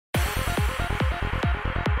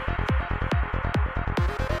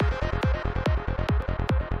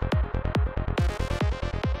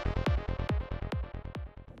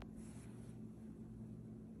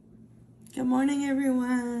Good morning,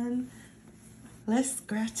 everyone. Let's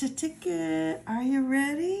scratch a ticket. Are you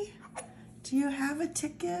ready? Do you have a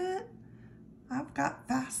ticket? I've got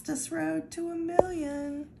Fastest Road to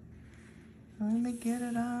 $1,000,000. Let me get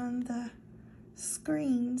it on the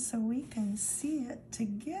screen so we can see it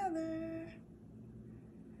together.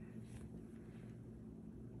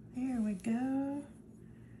 There we go.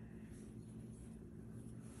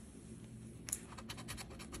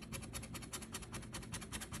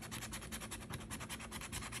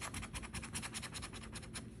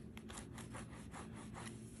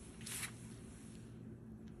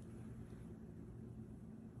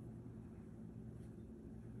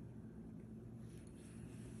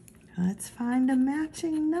 Let's find a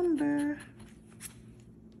matching number.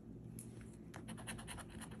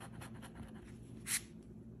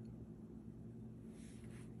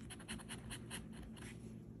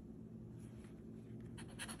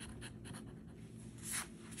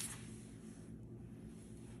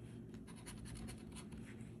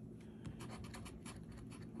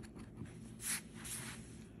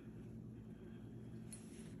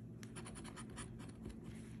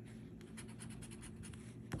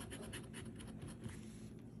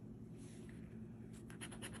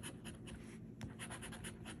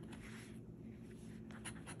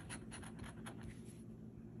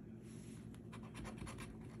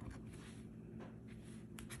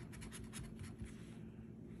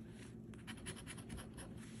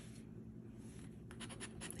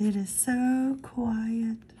 It is so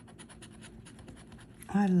quiet.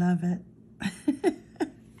 I love it.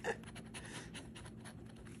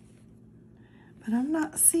 But I'm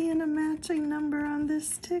not seeing a matching number on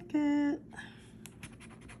this ticket.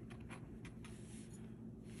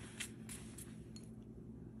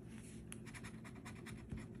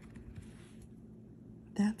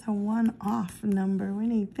 That's a one-off number. We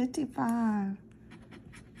need 55.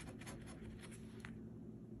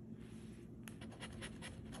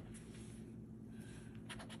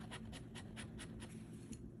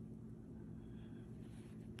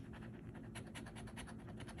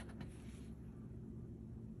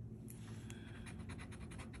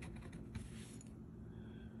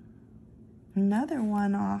 Another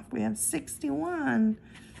one off. We have 61.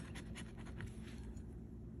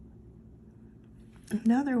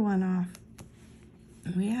 Another one off.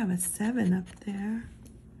 We have a 7 up there.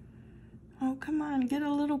 Oh, come on. Get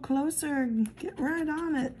a little closer. Get right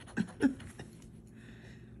on it.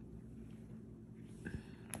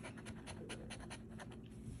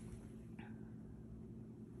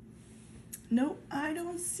 Nope, I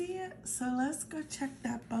don't see it. So let's go check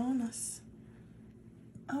that bonus.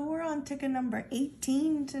 Oh, we're on ticket number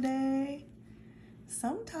 18 today.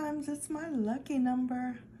 Sometimes it's my lucky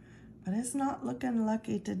number, but it's not looking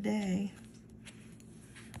lucky today.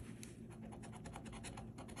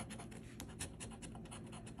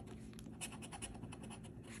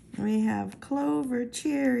 We have clover,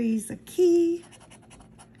 cherries, a key,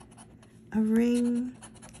 a ring,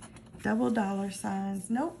 double dollar signs.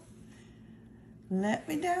 Nope. Let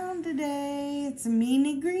me down today. It's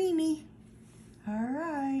meanie greenie. All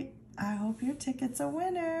right, I hope your ticket's a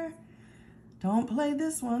winner. Don't play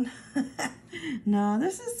this one. No,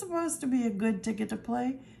 this is supposed to be a good ticket to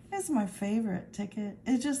play. It's my favorite ticket.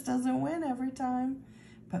 It just doesn't win every time,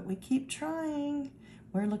 but we keep trying.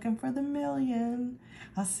 We're looking for the $1,000,000.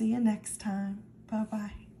 I'll see you next time.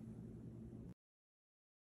 Bye-bye.